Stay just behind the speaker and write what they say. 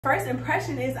First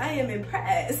impression is I am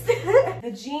impressed.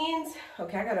 The jeans,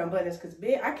 okay, I gotta unbutton this because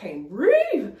I can't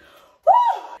breathe.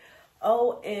 Woo!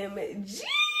 OMG,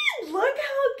 look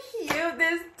how cute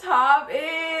this top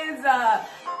is.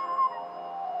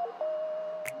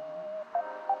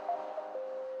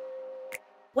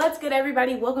 What's good,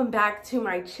 everybody? Welcome back to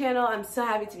my channel. I'm so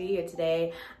happy to be here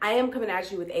today. I am coming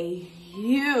at you with a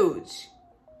huge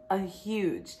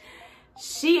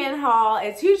Shein haul.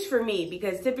 It's huge for me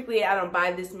because typically I don't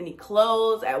buy this many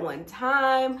clothes at one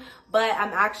time, but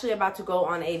I'm actually about to go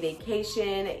on a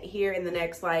vacation here in the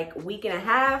next like week and a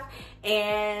half,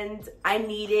 and I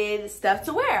needed stuff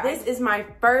to wear. This is my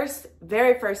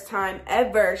very first time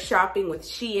ever shopping with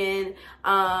Shein.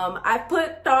 I've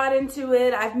put thought into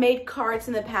it. I've made carts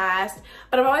in the past,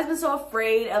 but I've always been so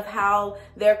afraid of how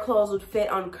their clothes would fit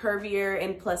on curvier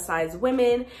and plus size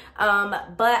women.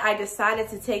 But I decided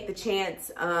to take the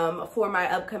chance for my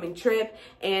upcoming trip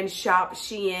and shop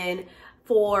Shein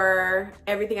for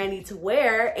everything I need to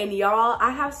wear. And y'all,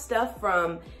 I have stuff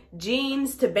from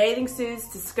jeans to bathing suits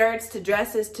to skirts to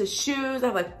dresses to shoes. I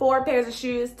have like 4 pairs of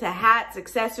shoes to hats,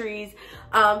 accessories.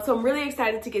 So I'm really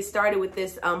excited to get started with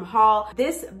this haul.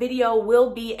 This video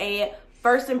will be a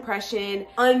first impression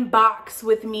unbox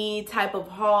with me type of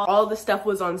haul. All the stuff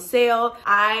was on sale.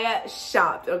 I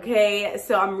shopped, okay?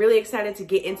 So I'm really excited to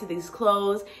get into these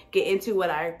clothes, get into what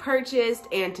I purchased,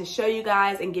 and to show you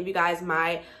guys and give you guys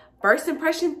my first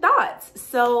impression thoughts.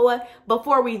 So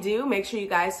before we do, make sure you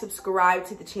guys subscribe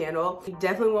to the channel. You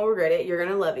definitely won't regret it. You're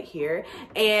gonna love it here.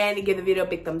 And give the video a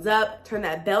big thumbs up. Turn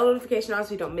that bell notification on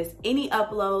so you don't miss any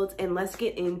uploads. And let's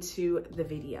get into the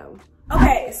video.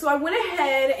 Okay, so I went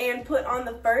ahead and put on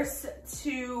the first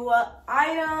 2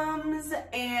 items,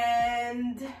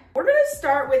 and we're gonna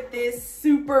start with this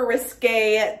super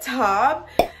risque top.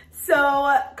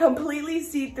 So completely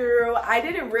see-through. I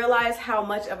didn't realize how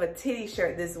much of a titty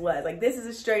shirt this was. Like, this is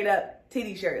a straight up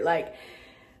titty shirt. Like,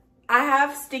 I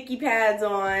have sticky pads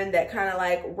on that kind of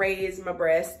like raise my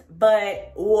breast,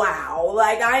 but wow,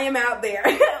 like I am out there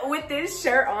with this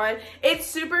shirt on. It's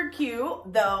super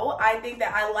cute though. I think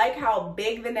that I like how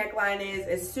big the neckline is.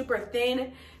 It's super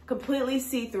thin, completely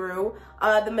see-through.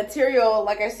 The material,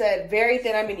 like I said, very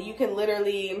thin. I mean, you can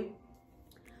literally,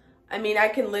 I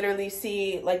can literally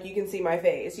see, like, you can see my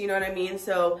face, you know what I mean?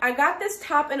 So I got this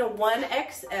top in a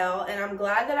 1XL, and I'm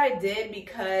glad that I did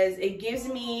because it gives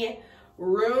me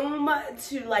room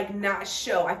to like not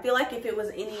show. I feel like if it was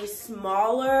any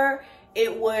smaller,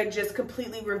 it would just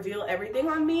completely reveal everything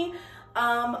on me.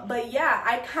 But yeah,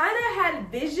 I kind of had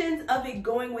visions of it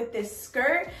going with this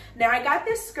skirt. Now I got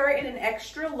this skirt in an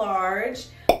extra large.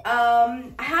 I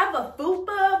have a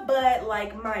fupa, but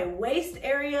like my waist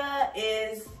area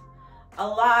is a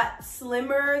lot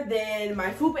slimmer than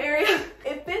my fupa area.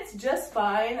 It fits just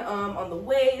fine on the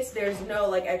waist. There's no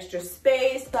like extra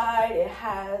space. Side, it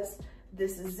has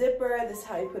this zipper. This is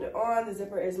how you put it on. The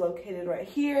zipper is located right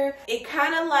here. It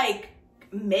kind of like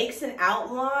makes an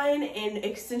outline and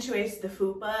accentuates the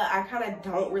fupa. I kind of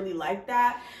don't really like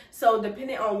that. So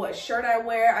depending on what shirt I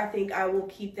wear, I think I will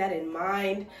keep that in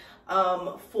mind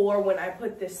for when I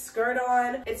put this skirt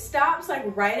on. It stops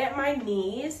like right at my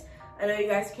knees. I know you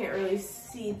guys can't really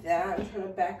see that. I'm trying to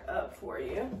back up for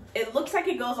you. It looks like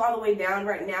it goes all the way down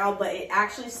right now, but it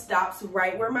actually stops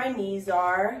right where my knees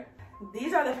are.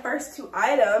 These are the first 2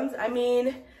 items. I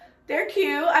mean, they're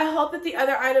cute. I hope that the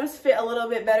other items fit a little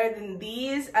bit better than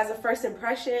these as a first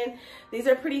impression. These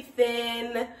are pretty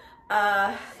thin,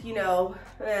 you know.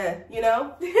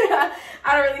 I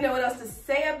don't really know what else to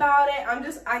say about it.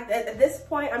 At this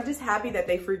point, I'm just happy that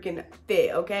they freaking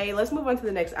fit, okay? Let's move on to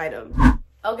the next item.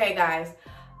 Okay, guys,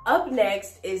 up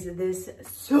next is this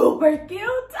super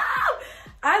cute top.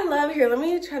 I love, here, let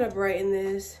me try to brighten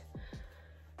this.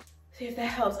 See if that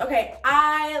helps. Okay,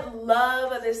 I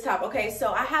love this top. Okay,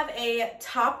 so I have a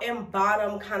top and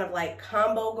bottom kind of like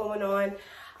combo going on.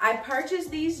 I purchased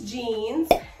these jeans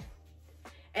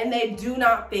and they do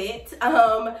not fit.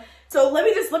 So let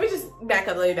me just back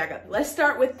up, let me back up. Let's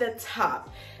start with the top.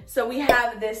 So we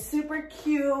have this super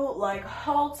cute, like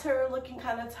halter looking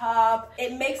kind of top.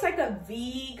 It makes like a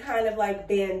V kind of like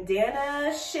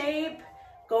bandana shape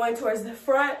going towards the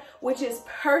front, which is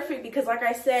perfect because like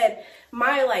I said,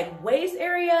 my like waist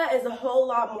area is a whole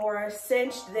lot more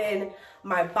cinched than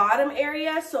my bottom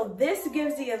area. So this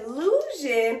gives the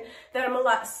illusion that I'm a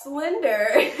lot slender.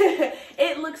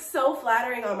 It looks so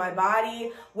flattering on my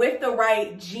body with the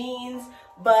right jeans.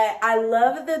 But I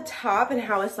love the top and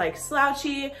how it's like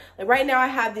slouchy. Like right now I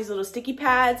have these little sticky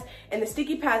pads, and the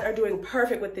sticky pads are doing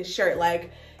perfect with this shirt.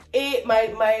 Like my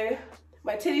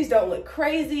titties don't look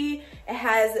crazy. It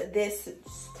has this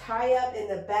tie up in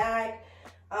the back.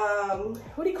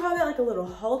 what do you call that? Like a little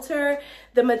halter.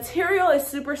 The material is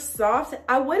super soft.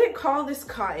 I wouldn't call this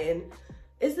cotton.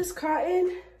 Is this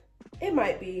cotton? It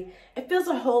might be. It feels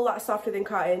a whole lot softer than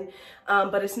cotton,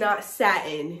 but it's not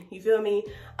satin. You feel me?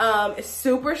 It's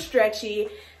super stretchy.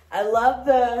 I love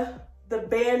the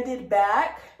banded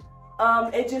back.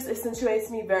 It just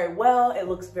accentuates me very well. It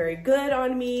looks very good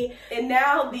on me. And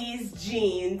now these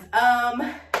jeans.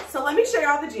 So let me show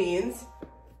y'all the jeans.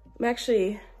 I'm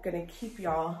actually gonna keep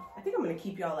y'all, I think I'm gonna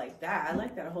keep y'all like that. I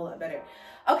like that a whole lot better.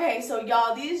 Okay, so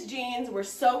y'all, these jeans were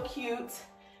so cute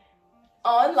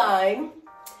online.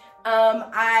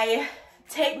 I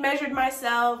tape measured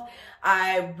myself.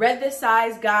 I read the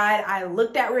size guide. I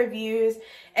looked at reviews,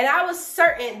 and I was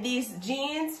certain these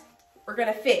jeans were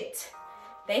gonna fit.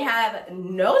 They have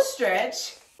no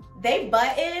stretch. They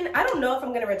button. I don't know if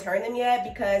I'm gonna return them yet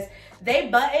because they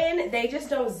button, they just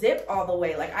don't zip all the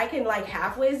way. Like I can like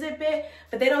halfway zip it,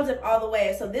 but they don't zip all the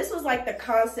way. So this was like the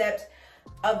concept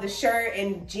of the shirt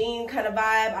and jean kind of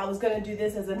vibe. I was gonna do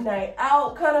this as a night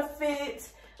out kind of fit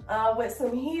with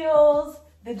some heels.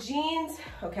 The jeans,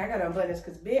 okay, I gotta unbutton this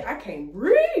because I can't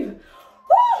breathe.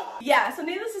 Woo! Yeah, so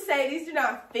needless to say, these do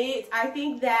not fit. I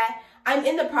think that I'm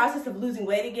in the process of losing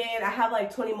weight again. I have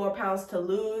like 20 more pounds to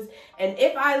lose. And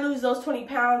if I lose those 20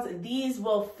 pounds, these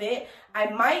will fit. I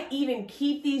might even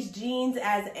keep these jeans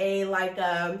as a like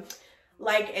a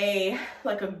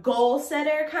goal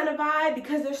setter kind of vibe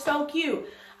because they're so cute.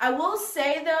 I will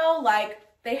say though, like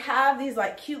they have these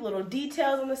like cute little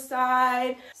details on the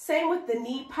side. Same with the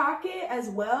knee pocket as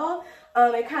well.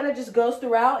 It kind of just goes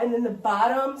throughout, and then the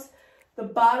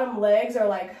bottom legs are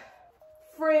like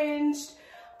fringed.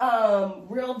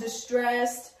 Real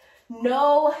distressed,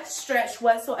 no stretch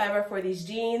whatsoever for these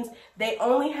jeans. They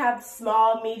only have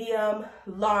small, medium,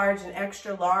 large, and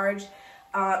extra large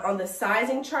on the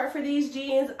sizing chart for these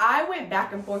jeans. I went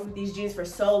back and forth with these jeans for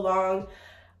so long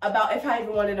about if I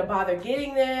even wanted to bother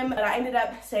getting them, but I ended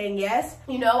up saying yes.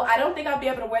 You know, I don't think I'll be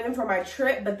able to wear them for my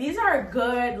trip, but these are a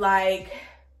good like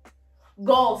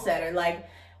goal setter. Like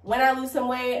when I lose some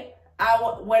weight,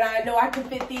 when I know I can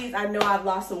fit these, I know I've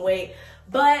lost some weight.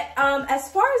 But as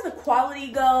far as the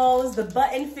quality goes, the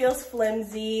button feels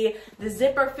flimsy. The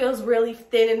zipper feels really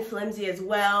thin and flimsy as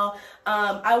well.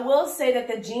 I will say that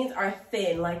the jeans are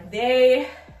thin. Like the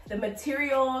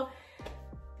material,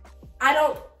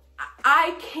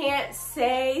 I can't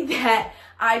say that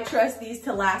I trust these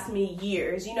to last me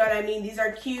years. You know what I mean? These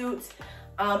are cute.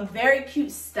 Very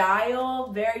cute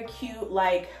style, very cute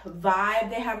like vibe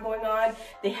they have going on.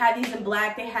 They had these in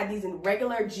black, they had these in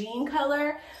regular jean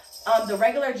color. The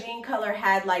regular jean color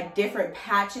had like different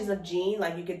patches of jean,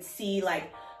 like you could see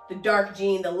like the dark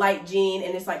jean, the light jean,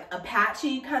 and it's like a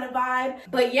patchy kind of vibe.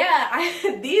 But yeah,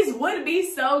 these would be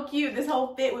so cute. This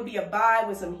whole fit would be a vibe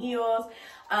with some heels.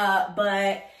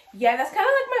 But yeah, that's kind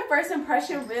of like my first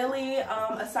impression really.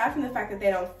 Aside from the fact that they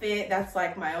don't fit, that's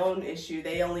like my own issue.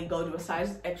 They only go to a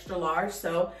size extra large,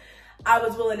 so I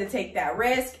was willing to take that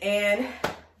risk, and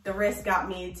the risk got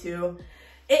me to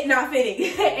it not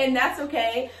fitting, and that's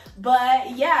okay.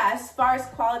 But yeah, as far as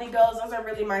quality goes, those are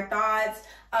really my thoughts.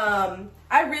 I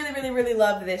really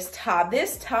love this top.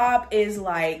 This top is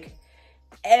like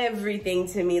everything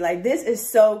to me. Like this is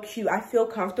so cute. I feel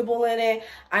comfortable in it.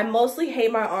 I mostly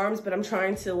hate my arms, but I'm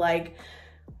trying to like,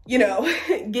 you know,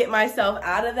 get myself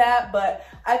out of that. But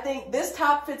I think this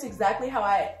top fits exactly how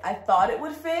I thought it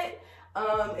would fit.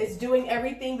 It's doing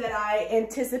everything that I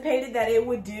anticipated that it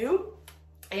would do.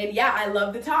 And yeah, I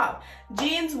love the top.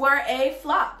 Jeans were a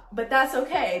flop, but that's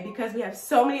okay because we have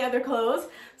so many other clothes.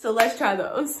 So let's try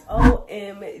those.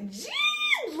 OMG,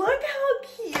 look how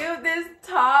cute this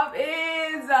top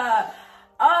is.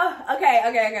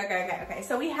 Okay.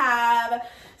 So we have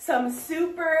some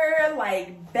super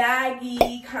like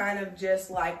baggy kind of just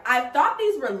like, I thought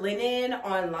these were linen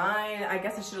online. I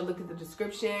guess I should have looked at the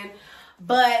description,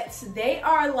 but they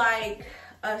are like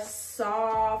a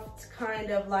soft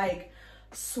kind of like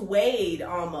suede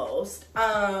almost.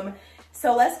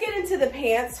 So let's get into the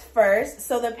pants first.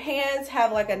 So the pants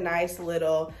have like a nice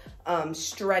little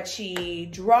stretchy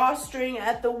drawstring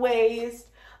at the waist,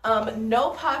 no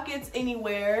pockets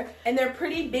anywhere, and they're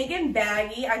pretty big and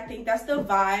baggy. I think that's the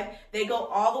vibe. They go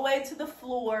all the way to the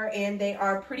floor, and they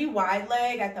are pretty wide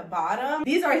leg at the bottom.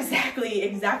 These are exactly,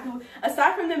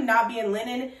 aside from them not being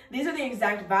linen, these are the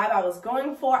exact vibe I was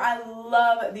going for. I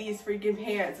love these freaking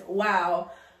pants.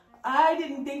 Wow. I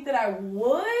didn't think that I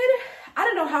would. I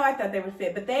don't know how I thought they would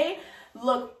fit, but they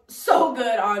look so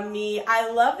good on me. I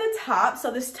love the top.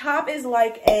 So this top is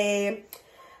like a,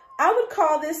 I would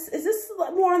call this, is this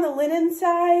more on the linen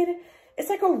side?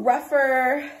 It's like a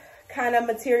rougher kind of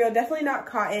material, definitely not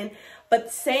cotton,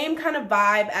 but same kind of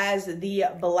vibe as the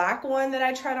black one that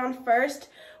I tried on first,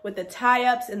 with the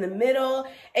tie-ups in the middle,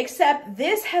 except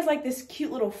this has like this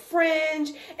cute little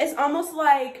fringe. It's almost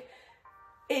like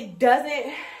it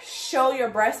doesn't show your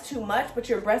breasts too much, but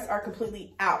your breasts are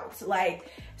completely out.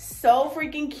 Like, so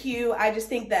freaking cute. I just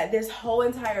think that this whole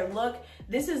entire look,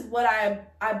 this is what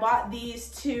I bought these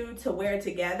two to wear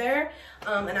together.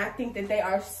 And I think that they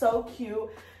are so cute.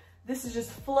 This is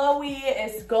just flowy.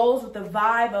 It goes with the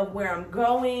vibe of where I'm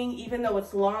going. Even though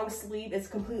it's long sleeve, it's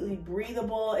completely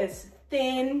breathable. It's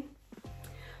thin.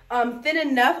 Thin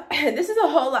enough. This is a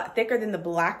whole lot thicker than the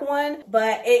black one,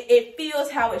 but it feels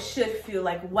how it should feel.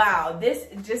 Like, wow, this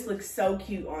just looks so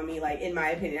cute on me. Like, in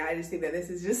my opinion, I just think that this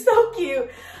is just so cute.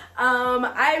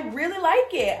 I really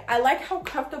like it. I like how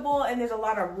comfortable, and there's a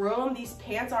lot of room. These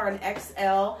pants are an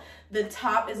XL. The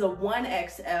top is a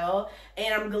 1XL,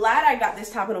 and I'm glad I got this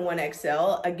top in a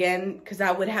 1XL, again, because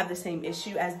I would have the same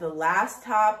issue as the last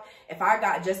top. If I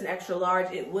got just an extra large,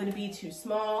 it would be too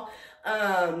small.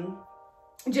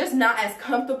 Just not as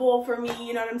comfortable for me,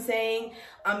 you know what I'm saying?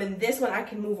 And this one I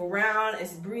can move around,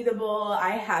 it's breathable,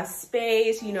 I have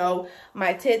space, you know,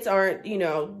 my tits aren't, you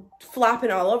know,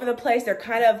 flopping all over the place. They're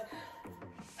kind of,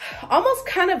 almost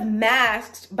kind of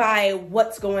masked by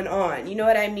what's going on, you know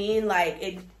what I mean?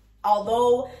 Like,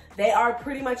 although they are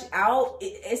pretty much out,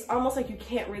 it's almost like you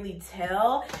can't really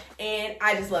tell, and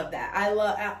I just love that. I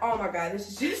love, oh my God, this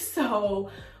is just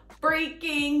so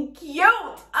freaking cute.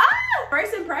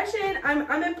 First impression,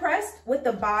 I'm impressed with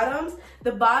the bottoms.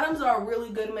 The bottoms are a really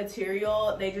good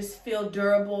material. They just feel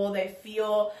durable. They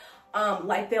feel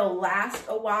like they'll last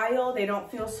a while. They don't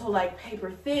feel so like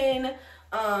paper thin.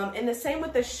 And the same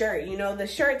with the shirt. You know, the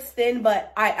shirt's thin,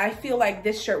 but I feel like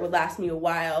this shirt would last me a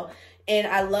while. And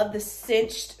I love the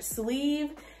cinched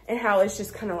sleeve and how it's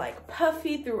just kind of like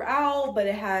puffy throughout, but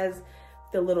it has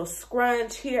the little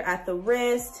scrunch here at the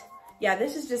wrist. Yeah,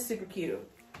 this is just super cute.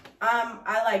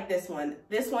 I like this one.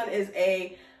 This one is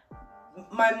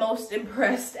my most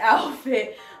impressed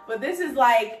outfit, but this is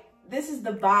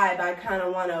the vibe I kind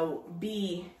of want to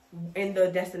be in the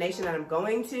destination that I'm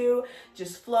going to.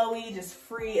 Just flowy, just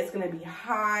free. It's going to be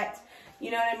hot.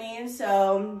 You know what I mean?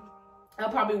 So I'll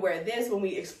probably wear this when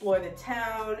we explore the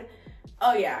town.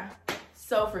 Oh yeah,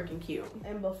 so freaking cute.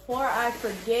 And before I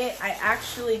forget, I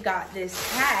actually got this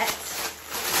hat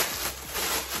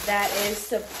that is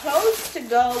supposed to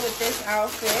go with this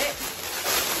outfit.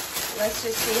 Let's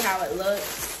just see how it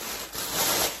looks.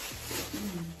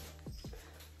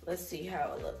 Let's see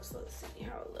how it looks. Let's see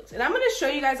how it looks. And I'm going to show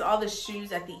you guys all the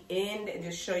shoes at the end and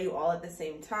just show you all at the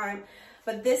same time.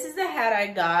 But this is the hat I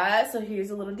got. So here's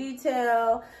a little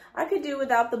detail. I could do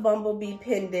without the bumblebee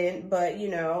pendant, but you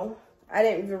know, I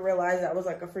didn't even realize that was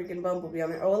like a freaking bumblebee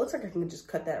on there. Oh, it looks like I can just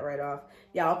cut that right off.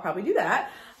 Yeah, I'll probably do that.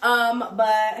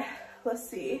 But let's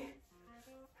see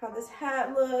how this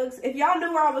hat looks. If y'all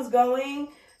knew where I was going,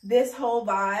 this whole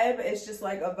vibe is just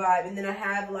like a vibe. And then I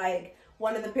have like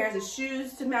one of the pairs of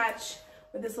shoes to match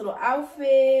with this little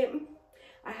outfit.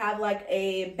 I have like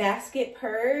a basket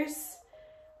purse.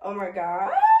 Oh my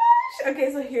gosh.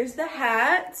 Okay, so here's the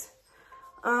hat.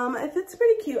 It's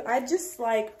pretty cute. I just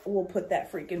like will put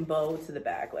that freaking bow to the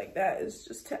back. Like, that is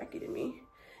just tacky to me.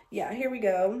 Yeah, here we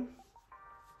go.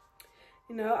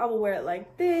 You know, I will wear it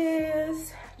like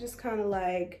this, just kind of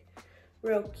like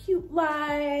real cute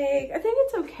like. I think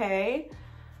it's okay.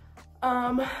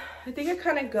 I think it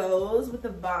kind of goes with the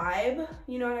vibe,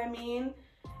 you know what I mean?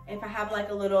 If I have like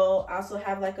a little, I also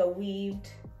have like a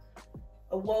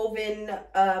woven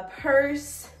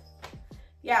purse.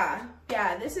 Yeah,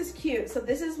 this is cute. So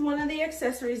this is one of the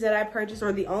accessories that I purchased,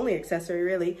 or the only accessory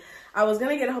really. I was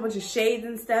gonna get a whole bunch of shades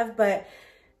and stuff, but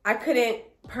I couldn't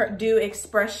do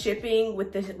express shipping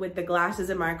with the glasses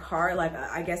in my car. Like,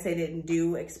 I guess they didn't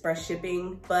do express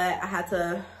shipping, but I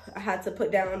had to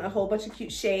put down a whole bunch of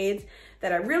cute shades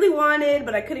that I really wanted,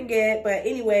 but I couldn't get. But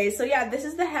anyway, so yeah, this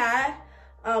is the hat.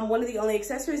 One of the only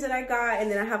accessories that I got,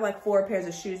 and then I have like 4 pairs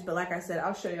of shoes, but like I said,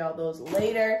 I'll show y'all those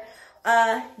later.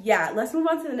 Yeah, let's move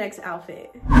on to the next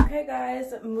outfit. Okay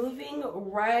guys, moving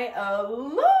right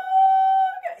along.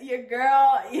 Your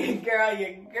girl's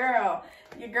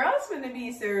gonna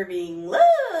be serving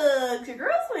looks. Your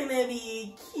girl's gonna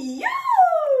be cute.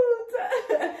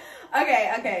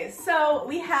 Okay, so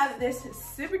we have this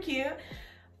super cute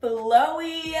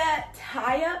flowy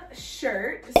tie-up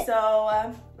shirt.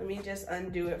 So let me just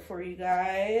undo it for you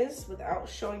guys without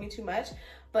showing you too much.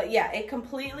 But yeah, it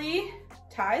completely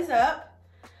ties up.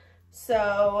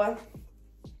 So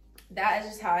that is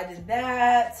just how I did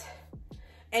that.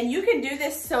 And you can do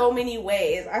this so many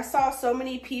ways. I saw so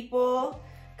many people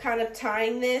kind of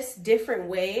tying this different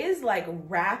ways, like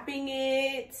wrapping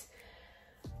it.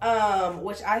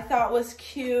 which I thought was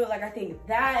cute. Like, I think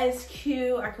that is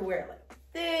cute. I could wear it like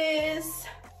this.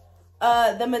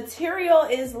 The material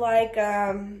is like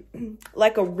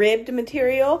a ribbed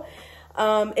material.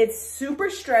 It's super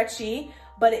stretchy,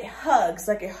 but it hugs.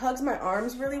 Like, it hugs my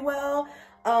arms really well.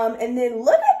 And then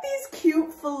look at these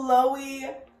cute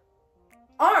flowy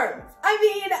arms. I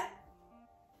mean,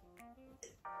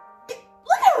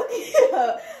 look how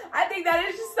cute. I think that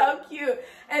is just so cute.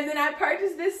 And then I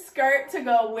purchased this skirt to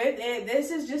go with it. This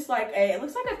is just like it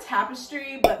looks like a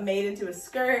tapestry, but made into a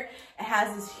skirt. It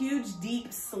has this huge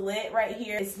deep slit right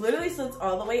here. It literally slits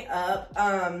all the way up.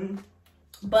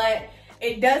 But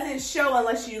it doesn't show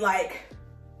unless you like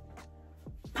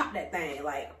pop that thing,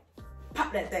 like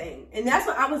pop that thing. And that's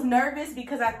what I was nervous,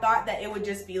 because I thought that it would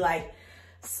just be like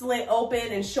slit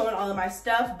open and showing all of my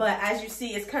stuff. But as you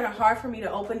see, it's kind of hard for me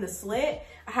to open the slit.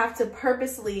 I have to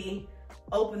purposely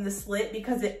open the slit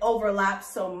because it overlaps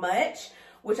so much,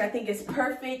 which I think is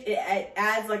perfect. It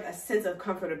adds like a sense of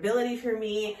comfortability for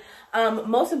me.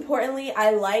 Most importantly,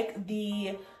 I like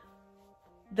the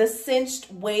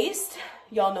cinched waist.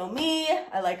 Y'all know me,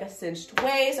 I like a cinched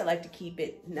waist. I like to keep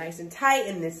it nice and tight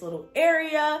in this little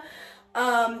area.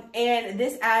 And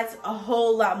this adds a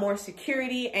whole lot more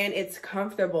security, and it's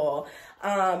comfortable.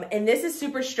 And this is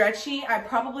super stretchy. I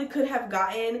probably could have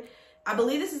gotten, I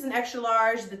believe this is an extra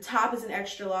large. The top is an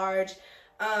extra large.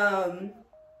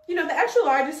 You know, the extra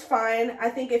large is fine. I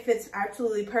think it fits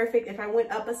absolutely perfect. If I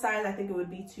went up a size, I think it would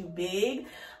be too big.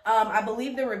 I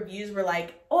believe the reviews were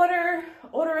like, order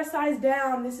a size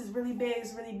down. This is really big,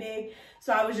 it's really big.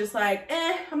 So I was just like,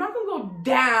 I'm not gonna go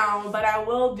down, but I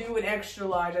will do an extra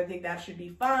large. I think that should be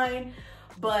fine.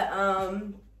 But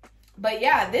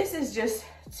yeah, this is just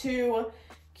too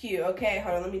cute. Okay,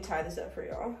 hold on, let me tie this up for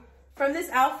y'all. From this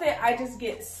outfit, I just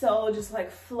get so just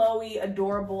like flowy,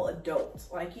 adorable adult.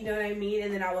 Like, you know what I mean?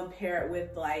 And then I would pair it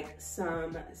with like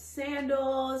some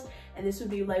sandals. And this would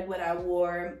be like what I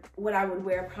would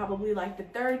wear probably like the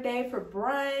third day for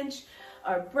brunch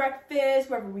or breakfast,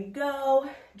 wherever we go.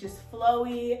 Just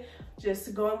flowy,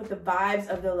 just going with the vibes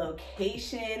of the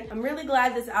location. I'm really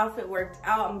glad this outfit worked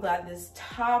out. I'm glad this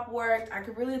top worked. I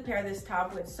could really pair this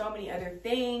top with so many other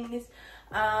things.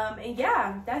 And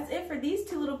yeah, that's it for these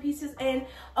two little pieces. And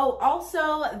oh,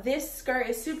 also this skirt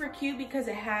is super cute because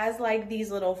it has like these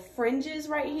little fringes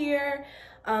right here,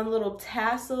 little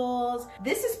tassels.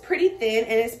 This is pretty thin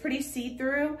and it's pretty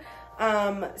see-through.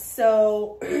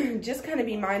 So just kind of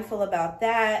be mindful about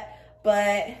that.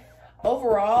 But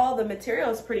overall, the material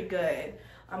is pretty good,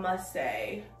 I must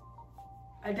say.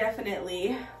 I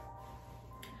definitely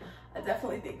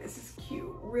think this is cute.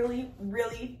 Really,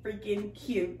 really freaking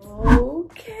cute.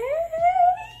 Okay.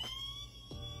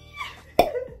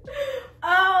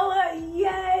 Oh,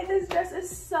 yay. This dress is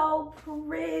so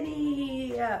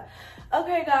pretty.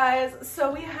 Okay, guys.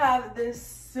 So we have this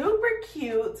super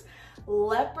cute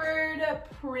leopard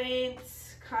print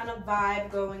kind of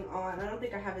vibe going on. I don't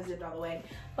think I have it zipped all the way.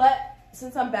 But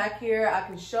since I'm back here, I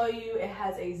can show you. It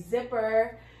has a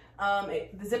zipper.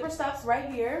 The zipper stops right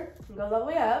here. It goes all the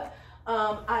way up.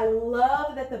 I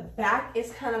love that the back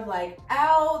is kind of like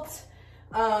out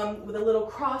with a little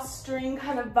cross string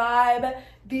kind of vibe.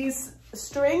 These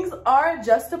strings are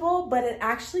adjustable, but it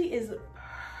actually is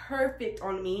perfect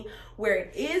on me where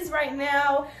it is right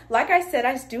now. Like I said,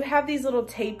 I do have these little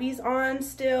tapies on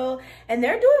still, and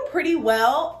they're doing pretty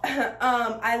well.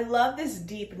 I love this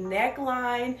deep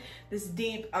neckline, this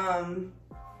deep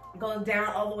going down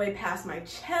all the way past my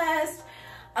chest.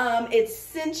 It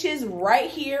cinches right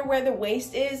here where the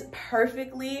waist is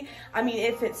perfectly. I mean,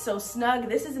 it fits so snug.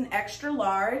 This is an extra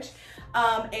large,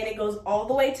 and it goes all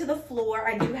the way to the floor.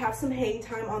 I do have some hang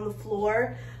time on the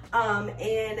floor.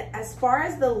 And as far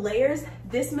as the layers,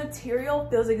 this material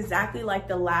feels exactly like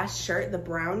the last shirt, the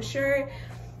brown shirt.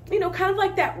 You know, kind of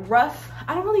like that rough,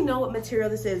 I don't really know what material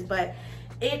this is, but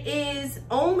it is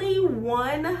only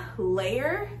one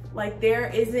layer. Like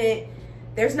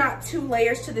there's not two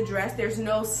layers to the dress. There's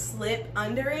no slip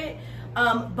under it.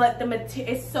 But the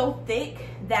material is so thick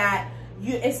that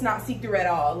it's not see-through at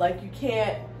all. Like you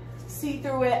can't see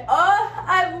through it. Oh,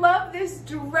 I love this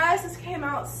dress. This came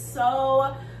out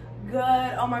so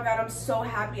good. Oh my God, I'm so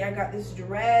happy I got this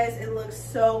dress. It looks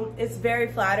so, it's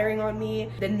very flattering on me.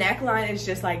 The neckline is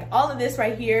just like all of this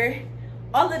right here.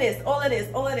 All it is.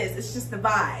 It's just the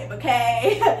vibe,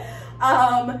 okay?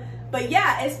 But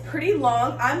yeah, it's pretty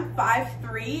long. I'm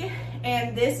 5'3",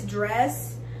 and this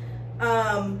dress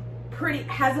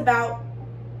has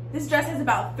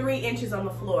about 3 inches on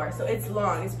the floor. So it's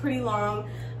long, it's pretty long.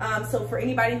 So for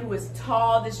anybody who is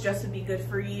tall, this dress would be good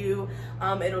for you.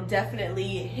 It'll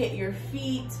definitely hit your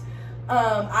feet.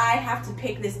 I have to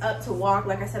pick this up to walk.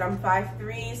 Like I said, I'm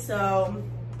 5'3",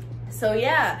 so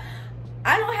yeah.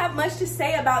 I don't have much to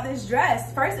say about this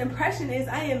dress. First impression is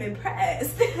I am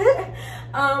impressed.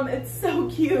 It's so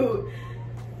cute.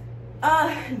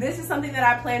 This is something that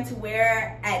I plan to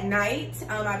wear at night.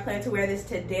 I plan to wear this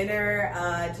to dinner,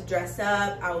 to dress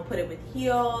up. I will put it with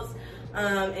heels,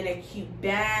 in a cute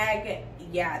bag.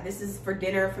 Yeah, this is for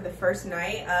dinner for the first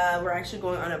night. We're actually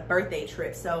going on a birthday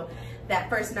trip. So that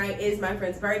first night is my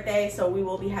friend's birthday. So we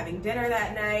will be having dinner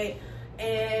that night.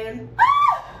 And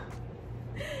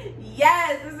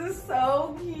yes, this is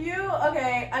so cute.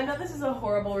 Okay, I know this is a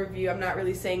horrible review. I'm not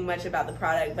really saying much about the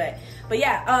product, but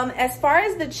yeah, as far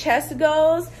as the chest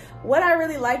goes, what I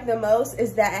really like the most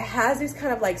is that it has these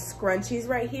kind of like scrunchies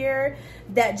right here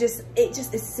that just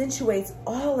accentuates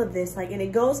all of this, like, and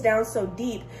it goes down so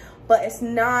deep, but it's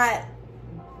not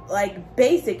like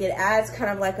basic. It adds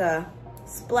kind of like a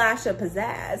splash of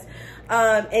pizzazz.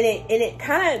 And it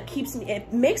kind of keeps me,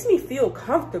 it makes me feel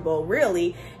comfortable,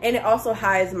 really. And it also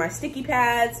hides my sticky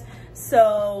pads.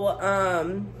 So,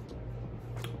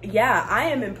 yeah, I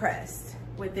am impressed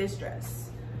with this dress.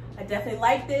 I definitely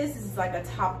like this. This is like a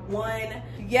top one.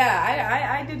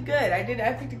 Yeah, I did good. I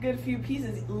picked a good few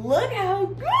pieces. Look how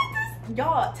good this,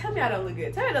 y'all, tell me I don't look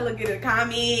good. Tell me I don't look good in the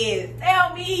comments.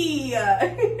 Tell me.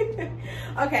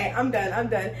 Okay, I'm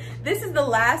done. This is the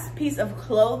last piece of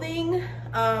clothing.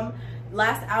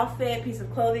 Last outfit, piece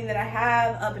of clothing that I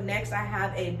have. Up next, I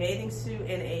have a bathing suit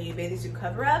and a bathing suit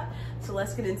cover up. So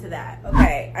let's get into that.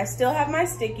 Okay, I still have my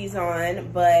stickies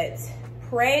on, but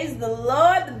praise the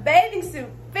Lord, the bathing suit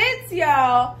fits,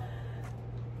 y'all.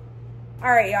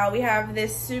 All right, y'all, we have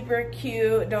this super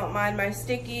cute, don't mind my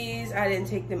stickies, I didn't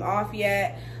take them off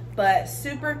yet, but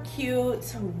super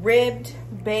cute ribbed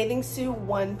bathing suit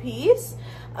one piece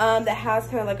that has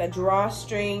kind of like a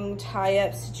drawstring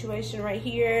tie-up situation right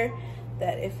here.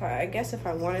 That if I guess if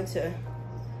I wanted to,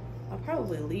 I'll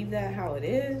probably leave that how it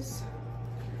is.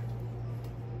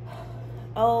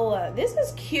 Oh, this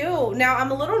is cute. Now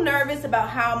I'm a little nervous about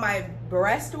how my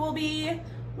breast will be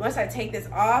once I take this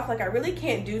off. Like, I really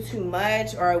can't do too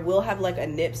much, or I will have like a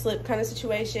nip slip kind of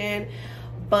situation.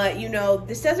 But you know,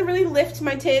 this doesn't really lift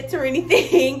my tits or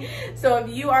anything. So if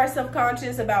you are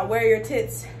self-conscious about where your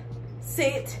tits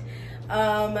sit,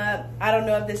 I don't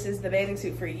know if this is the bathing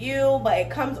suit for you, but it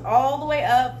comes all the way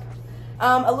up.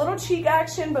 A little cheek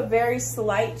action, but very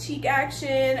slight cheek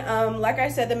action. Like I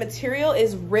said, the material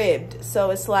is ribbed,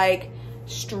 so it's like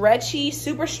stretchy,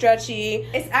 super stretchy.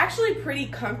 It's actually pretty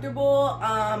comfortable.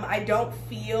 I don't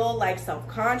feel like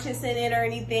self-conscious in it or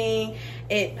anything.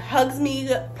 It hugs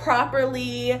me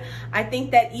properly. I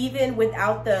think that even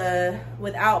without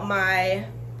my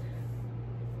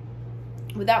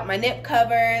nip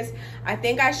covers, I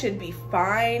think I should be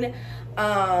fine.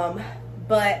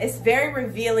 But it's very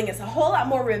revealing. It's a whole lot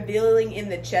more revealing in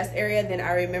the chest area than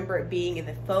I remember it being in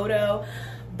the photo.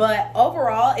 But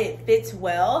overall, it fits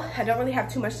well. I don't really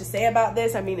have too much to say about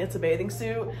this. I mean, it's a bathing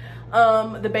suit.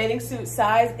 The bathing suit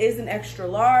size is an extra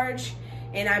large.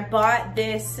 And I bought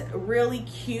this really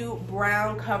cute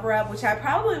brown cover up, which I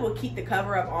probably will keep the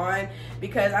cover up on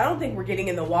because I don't think we're getting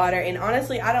in the water. And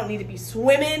honestly, I don't need to be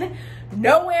swimming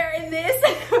nowhere in this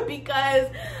because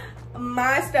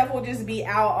my stuff will just be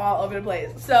out all over the place.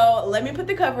 So let me put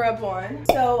the cover up on.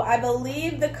 So I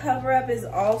believe the cover up is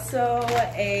also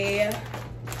a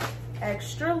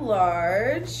extra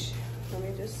large. Let me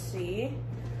just see.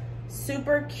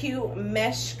 Super cute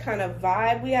mesh kind of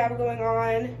vibe we have going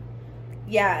on.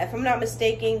 Yeah, if I'm not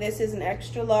mistaken, this is an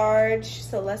extra large.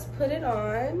 So let's put it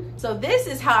on. So this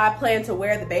is how I plan to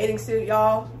wear the bathing suit,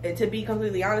 y'all. And to be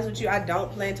completely honest with you, I don't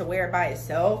plan to wear it by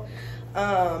itself.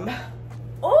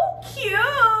 Oh, cute.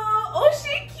 Oh,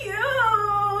 she cute.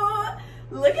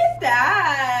 Look at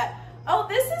that. Oh,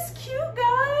 this is cute,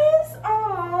 guys.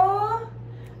 Aw,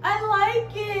 I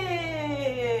like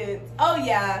it. Oh,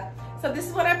 yeah. So this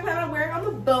is what I plan on wearing on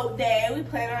the boat day. We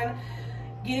plan on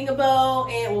getting a boat,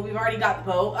 and well, we've already got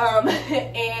the boat.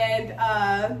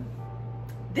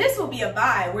 This will be a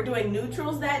buy. We're doing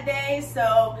neutrals that day,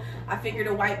 so I figured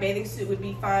a white bathing suit would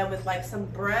be fine with like some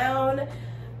brown.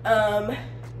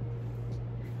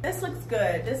 This looks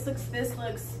good. This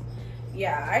looks,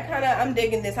 yeah, I'm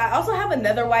digging this. I also have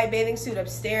another white bathing suit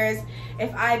upstairs.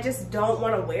 If I just don't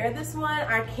want to wear this one,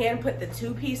 I can put the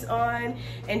two-piece on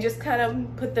and just kind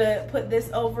of put this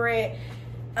over it.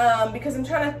 Because I'm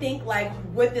trying to think, like,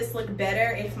 would this look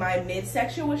better if my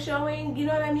midsection was showing? You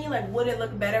know what I mean? Like, would it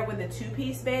look better with a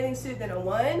two-piece bathing suit than a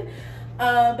one?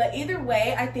 But either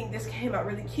way, I think this came out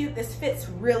really cute. This fits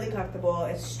really comfortable.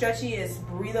 It's stretchy, it's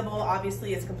breathable.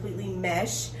 Obviously, it's completely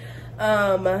mesh.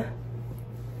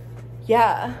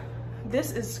 Yeah,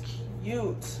 This is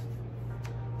cute.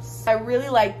 I really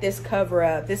like this cover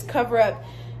up. This cover up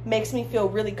makes me feel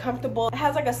really comfortable. It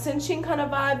has like a cinching kind of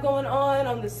vibe going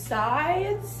on the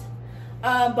sides,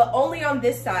 but only on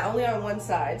this side, only on one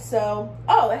side. So,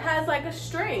 oh, it has like a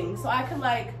string, so I can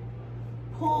like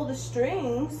pull the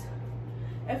strings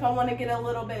if I want to get a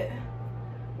little bit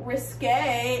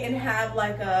risque and have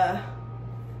like a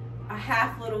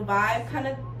half little vibe kind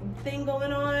of thing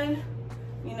going on.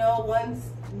 You know, one's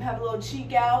have a little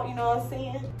cheek out, you know what I'm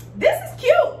saying? This is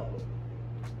cute.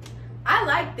 I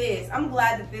like this. I'm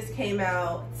glad that this came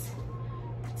out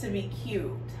to be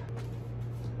cute.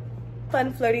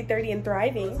 Fun, flirty, 30, and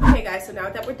thriving. Okay guys, so now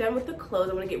that we're done with the clothes,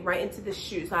 I want to get right into the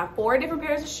shoes. So I have 4 different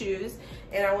pairs of shoes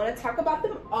and I want to talk about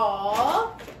them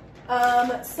all.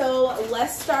 So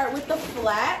let's start with the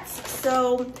flats.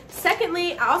 So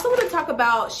secondly, I also want to talk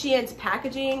about Shein's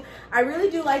packaging. I really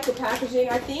do like the packaging.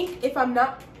 I think if I'm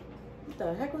not, what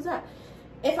the heck was that?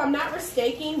 If I'm not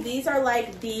mistaken, these are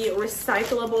like the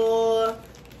recyclable,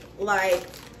 like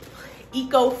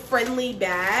eco-friendly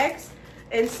bags.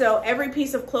 And so every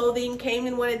piece of clothing came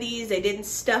in one of these. They didn't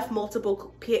stuff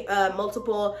multiple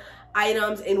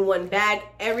items in one bag.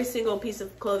 Every single piece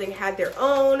of clothing had their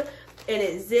own, and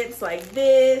it zips like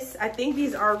this. I think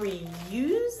these are reusable.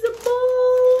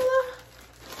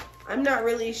 I'm not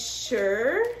really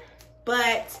sure,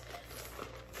 but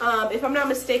if I'm not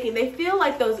mistaken, they feel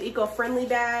like those eco-friendly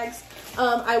bags.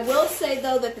 I will say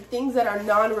though that the things that are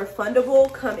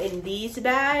non-refundable come in these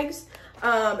bags.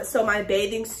 So my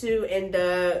bathing suit and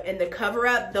the cover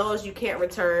up, those you can't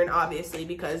return obviously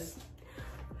because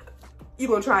you're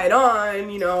gonna try it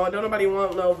on, you know, don't nobody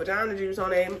want no vagina juice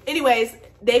on them. Anyways,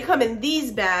 they come in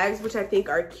these bags, which I think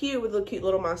are cute with the cute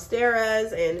little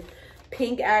mascaras and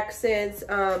pink accents.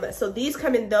 So these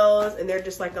come in those and they're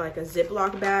just like a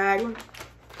Ziploc bag.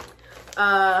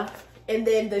 And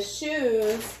then the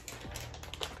shoes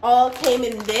all came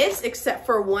in this except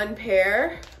for one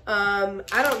pair. I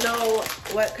don't know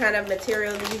what kind of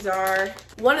material these are.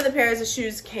 One of the pairs of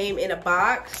shoes came in a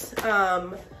box.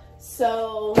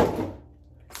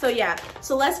 So yeah,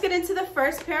 so let's get into the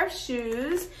first pair of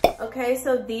shoes. Okay,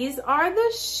 so these are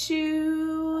the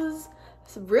shoes.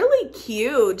 It's really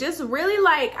cute. Just really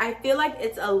like, I feel like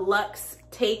it's a luxe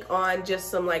take on just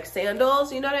some like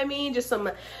sandals, you know what I mean? Just some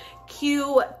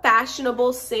cute,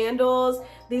 fashionable sandals.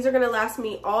 These are gonna last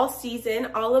me all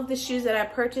season. All of the shoes that I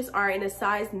purchased are in a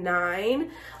size 9.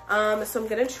 So I'm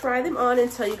gonna try them on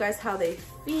and tell you guys how they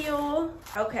feel.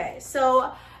 Okay,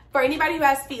 so for anybody who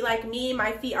has feet like me,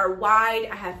 my feet are wide.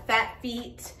 I have fat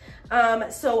feet.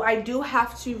 So I do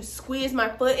have to squeeze my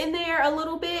foot in there a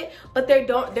little bit, but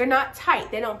they're not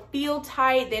tight. They don't feel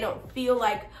tight. They don't feel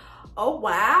like, oh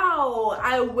wow,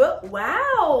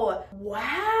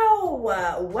 wow.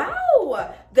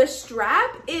 The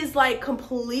strap is like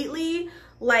completely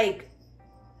like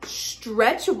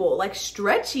stretchable, like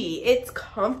stretchy. It's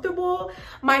comfortable.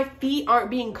 My feet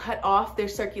aren't being cut off their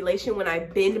circulation when I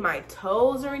bend my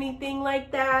toes or anything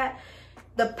like that.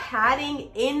 The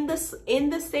padding in the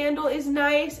sandal is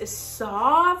nice. It's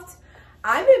soft.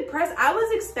 I'm impressed. I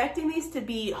was expecting these to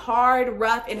be hard,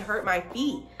 rough, and hurt my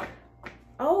feet.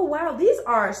 Oh wow, these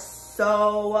are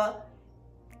so,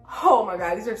 oh my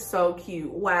God, these are so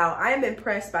cute. Wow, I am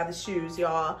impressed by the shoes,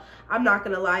 y'all. I'm not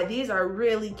gonna lie, these are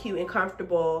really cute and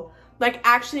comfortable. Like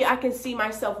actually, I can see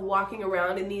myself walking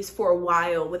around in these for a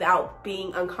while without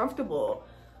being uncomfortable.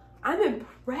 I'm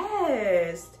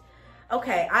impressed.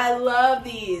 Okay, I love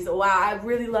these. Wow, I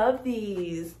really love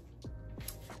these.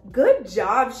 Good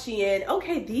job, Shein.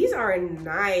 Okay, these are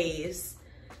nice.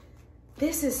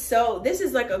 This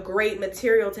is like a great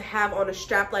material to have on a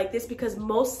strap like this, because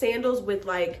most sandals with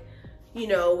like, you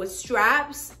know, with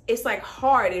straps, it's like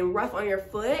hard and rough on your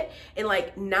foot and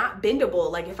like not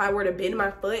bendable. Like if I were to bend my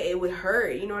foot, it would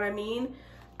hurt, you know what I mean?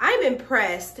 I'm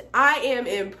impressed. I am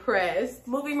impressed.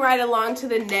 Moving right along to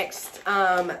the next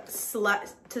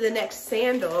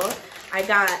sandal. I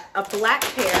got a black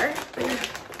pair.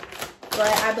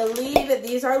 But I believe that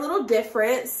these are a little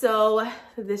different. So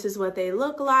this is what they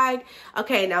look like.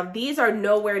 Okay, now these are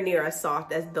nowhere near as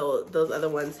soft as those other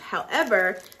ones.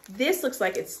 However, this looks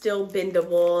like it's still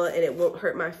bendable and it won't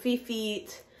hurt my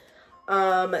feet.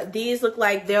 These look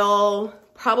like they'll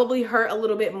probably hurt a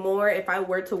little bit more if I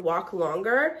were to walk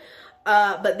longer.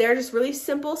 But they're just really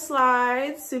simple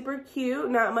slides, super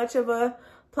cute, not much of a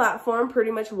platform,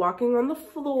 pretty much walking on the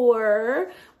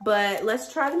floor. But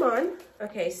let's try them on.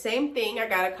 Okay, same thing. I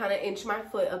gotta kind of inch my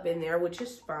foot up in there, which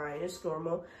is fine, it's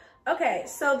normal. Okay,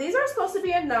 so these are supposed to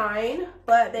be a 9,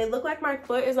 but they look like my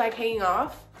foot is like hanging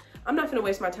off. I'm not gonna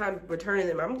waste my time returning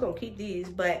them. I'm gonna keep these,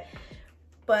 but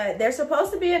they're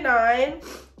supposed to be a 9,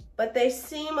 but they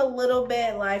seem a little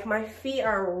bit like my feet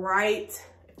are right.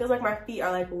 It feels like my feet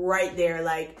are like right there.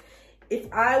 Like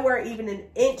if I were even an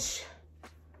inch,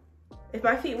 if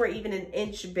my feet were even an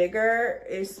inch bigger,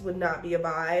 this would not be a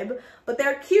vibe. But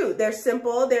they're cute, they're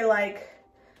simple. They're like,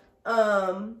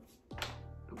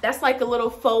 that's like a little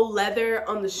faux leather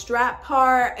on the strap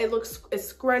part. It's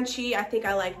scrunchy, I think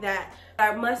I like that.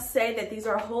 I must say that these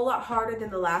are a whole lot harder than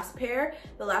the last pair.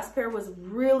 The last pair was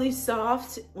really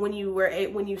soft when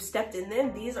you stepped in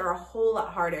them. These are a whole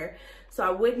lot harder. So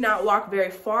I would not walk very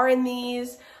far in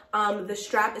these. The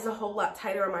strap is a whole lot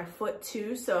tighter on my foot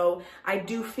too. So I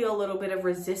do feel a little bit of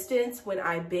resistance when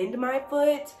I bend my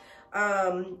foot.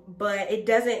 But it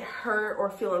doesn't hurt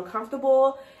or feel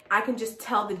uncomfortable. I can just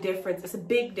tell the difference. It's a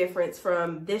big difference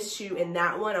from this shoe and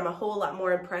that one. I'm a whole lot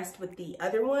more impressed with the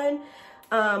other one.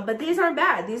 But these aren't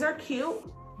bad. These are cute.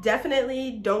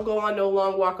 Definitely don't go on no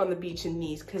long walk on the beach in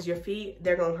these because your feet,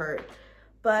 they're gonna hurt.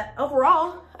 But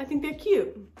overall, I think they're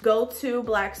cute. Go-to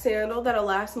black sandal that'll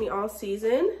last me all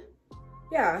season.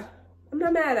 Yeah, I'm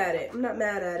not mad at it. I'm not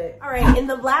mad at it. All right, and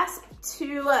the last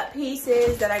two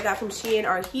pieces that I got from Shein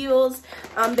are heels.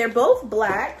 They're both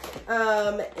black,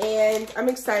 and I'm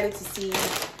excited to see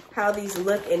how these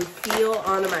look and feel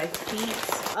on my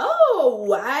feet.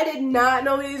 Oh, I did not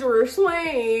know these were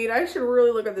suede. I should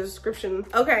really look at the description.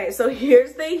 Okay, so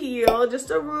here's the heel,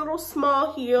 just a little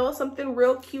small heel, something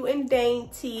real cute and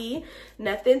dainty,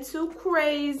 nothing too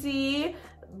crazy.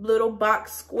 Little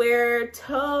box square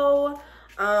toe,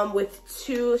 with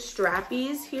two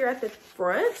strappies here at the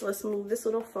front. Let's move this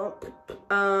little phone.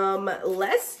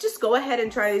 Let's just go ahead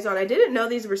and try these on. I didn't know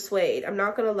these were suede, I'm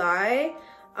not gonna lie.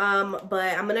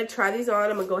 But I'm gonna try these on.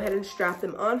 I'm gonna go ahead and strap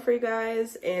them on for you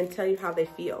guys and tell you how they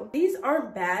feel. These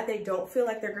aren't bad. They don't feel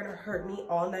like they're gonna hurt me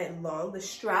all night long. The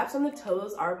straps on the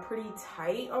toes are pretty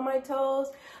tight on my toes,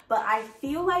 but I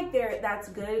feel like that's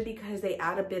good because they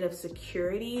add a bit of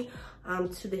security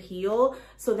to the heel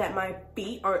so that my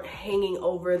feet aren't hanging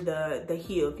over the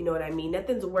heel, if you know what I mean.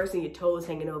 Nothing's worse than your toes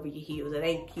hanging over your heels. It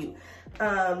ain't cute.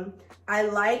 I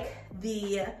like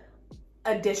the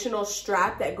additional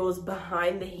strap that goes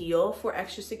behind the heel for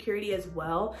extra security as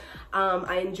well.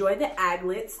 I enjoy the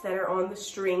aglets that are on the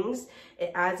strings.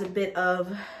 It adds a bit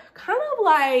of kind of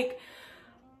like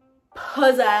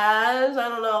pizzazz.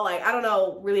 I don't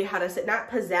know really how to say,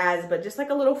 not pizzazz, but just like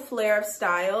a little flare of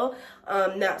style.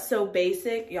 Not so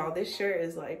basic. Y'all, this shirt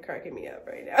is like cracking me up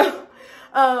right now.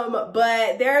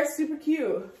 But they're super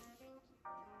cute.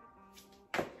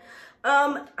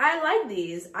 I like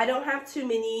these. I don't have too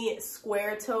many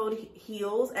square-toed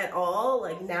heels at all.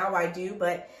 Like now I do,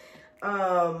 but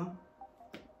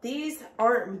these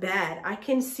aren't bad. I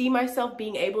can see myself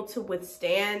being able to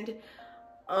withstand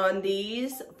on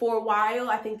these for a while.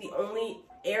 I think the only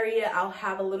area I'll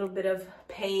have a little bit of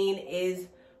pain is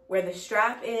where the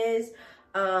strap is,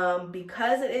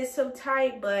 because it is so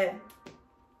tight, but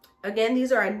again,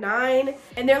 these are a 9,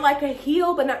 and they're like a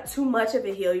heel, but not too much of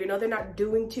a heel. You know, they're not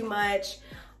doing too much.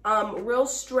 Real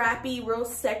strappy, real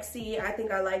sexy. I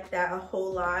think I like that a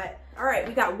whole lot. All right,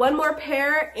 we got one more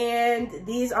pair, and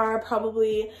these are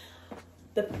probably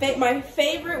my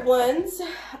favorite ones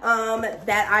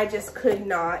that I just could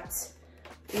not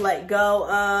let go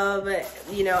of.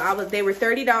 You know, they were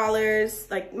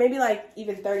 $30, like maybe like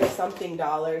even 30-something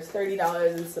dollars,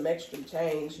 $30 and some extra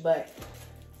change, but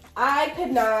I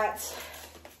could not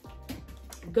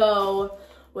go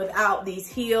without these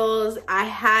heels. I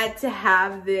had to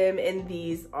have them, and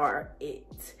these are it.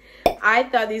 I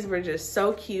thought these were just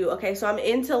so cute. Okay, so I'm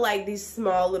into like these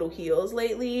small little heels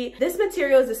lately. This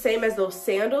material is the same as those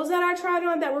sandals that I tried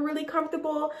on that were really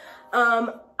comfortable.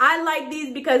 I like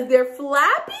these because they're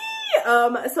flappy.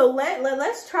 So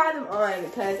let's try them on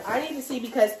because I need to see,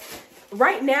 because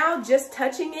right now, just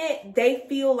touching it, they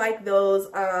feel like those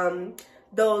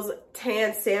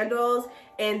tan sandals,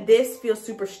 and this feels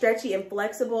super stretchy and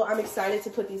flexible. I'm excited to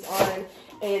put these on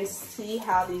and see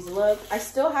how these look. I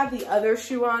still have the other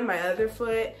shoe on my other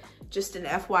foot, just an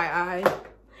FYI.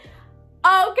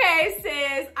 Okay,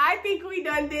 sis, I think we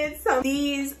done did some.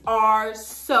 These are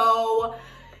so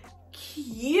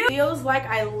cute. Feels like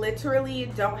I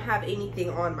literally don't have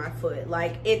anything on my foot.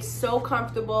 Like, it's so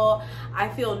comfortable. I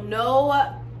feel no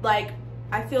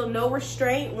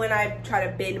restraint when I try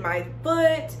to bend my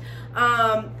foot.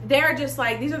 They're just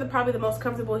like, these are probably the most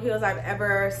comfortable heels I've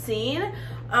ever seen.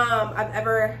 I've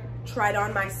ever tried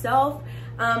on myself.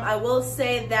 I will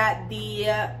say that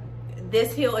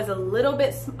this heel is a little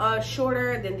bit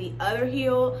shorter than the other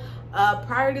heel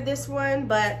prior to this one,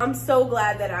 but I'm so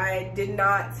glad that I did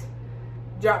not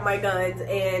drop my guns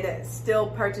and still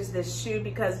purchase this shoe,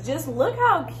 because just look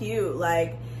how cute.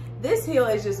 Like, This heel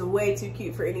is just way too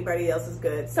cute for anybody else's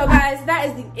good. So guys, that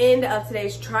is the end of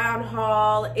today's try on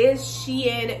haul. Is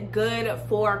Shein good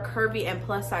for curvy and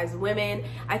plus size women?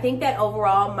 I think that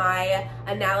overall my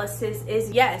analysis is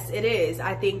yes, it is.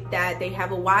 I think that they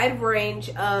have a wide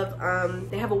range of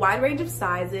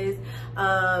sizes,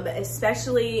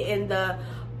 especially in the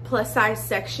plus size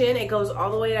section. It goes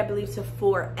all the way, I believe, to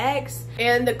 4X,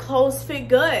 and the clothes fit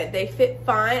good. They fit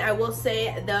fine. I will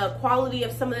say the quality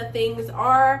of some of the things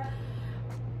are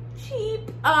cheap,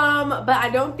 but I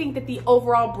don't think that the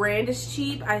overall brand is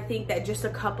cheap. I think that just a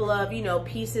couple of, you know,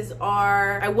 pieces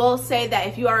are. I will say that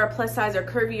if you are a plus size or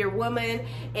curvier woman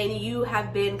and you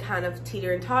have been kind of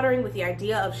teeter and tottering with the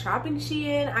idea of shopping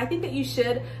Shein, I think that you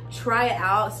should try it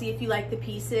out, see if you like the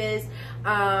pieces.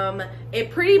 It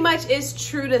pretty much is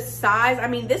true to size. I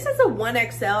mean, this is a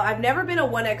 1XL. I've never been a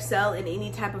 1XL in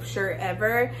any type of shirt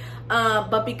ever,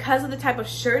 but because of the type of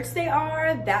shirts they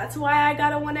are, that's why I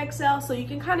got a 1XL. So you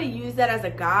can kind of use that as a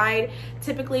guide.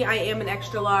 Typically I am an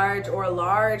extra large or a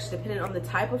large depending on the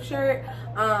type of shirt,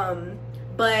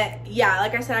 but yeah,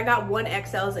 like I said, I got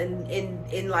 1XLs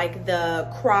in like the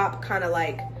crop, kind of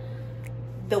like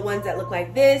the ones that look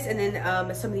like this, and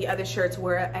then some of the other shirts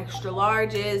were extra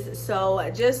larges.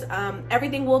 So just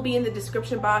everything will be in the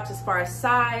description box as far as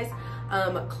size,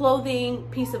 clothing,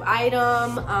 piece of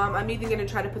item. I'm even gonna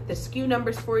try to put the SKU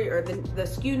numbers for you, or the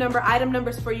SKU number, item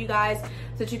numbers for you guys,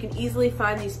 so that you can easily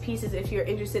find these pieces if you're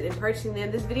interested in purchasing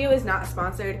them. This video is not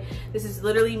sponsored. This is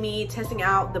literally me testing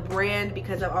out the brand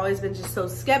because I've always been just so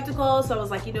skeptical. So I was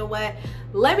like, you know what?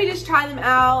 Let me just try them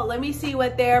out. Let me see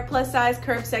what their plus size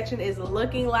curve section is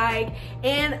looking like.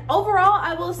 And overall,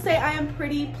 I will say I am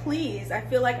pretty pleased. I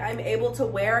feel like I'm able to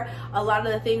wear a lot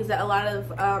of the things that a lot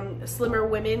of slimmer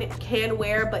women can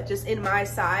wear, but just in my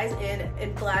size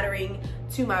and flattering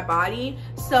to my body.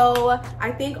 So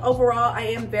I think overall I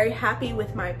am very happy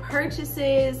with my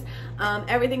purchases.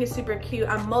 Everything is super cute.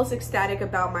 I'm most ecstatic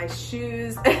about my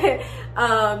shoes.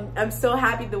 I'm so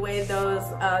happy the way those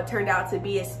turned out to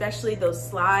be, especially those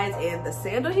slides and the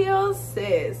sandal heels.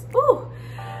 Sis, ooh,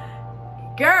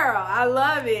 girl, I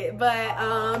love it.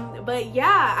 But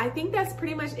yeah, I think that's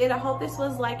pretty much it. I hope this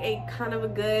was like a kind of a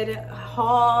good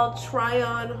haul, try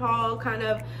on haul kind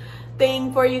of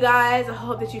thing for you guys. I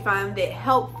hope that you find it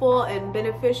helpful and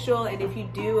beneficial, and if you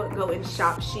do go and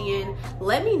shop Shein,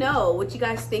 let me know what you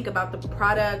guys think about the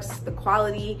products, the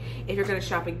quality, if you're gonna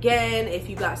shop again, if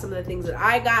you got some of the things that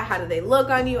I got, how do they look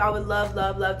on you? I would love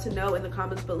to know in the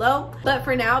comments below. But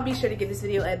for now, be sure to give this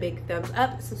video a big thumbs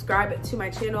up, subscribe to my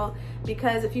channel,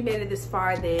 because if you made it this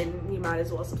far, then you might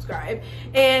as well subscribe,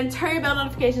 and turn your bell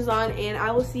notifications on, and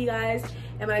I will see you guys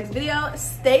in my next video.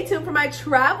 Stay tuned for my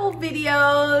travel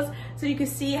videos so you can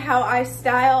see how I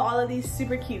style all of these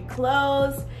super cute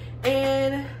clothes.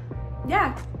 And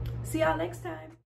yeah, see y'all next time.